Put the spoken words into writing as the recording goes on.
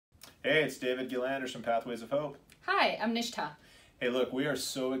Hey, it's David Gillanders from Pathways of Hope. Hi, I'm Nishta. Hey, look, we are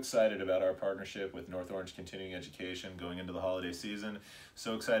so excited about our partnership with North Orange Continuing Education going into the holiday season.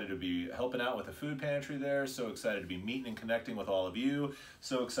 So excited to be helping out with the food pantry there. So excited to be meeting and connecting with all of you.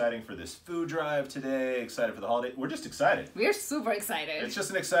 So exciting for this food drive today. Excited for the holiday. We're just excited. We're super excited. It's just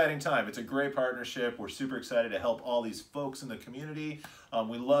an exciting time. It's a great partnership. We're super excited to help all these folks in the community.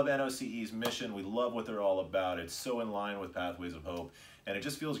 We love NOCE's mission. We love what they're all about. It's so in line with Pathways of Hope. And it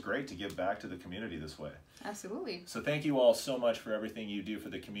just feels great to give back to the community this way. Absolutely. So thank you all so much for everything you do for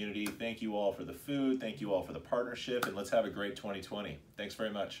the community. Thank you all for the food. Thank you all for the partnership. And let's have a great 2020. Thanks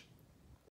very much.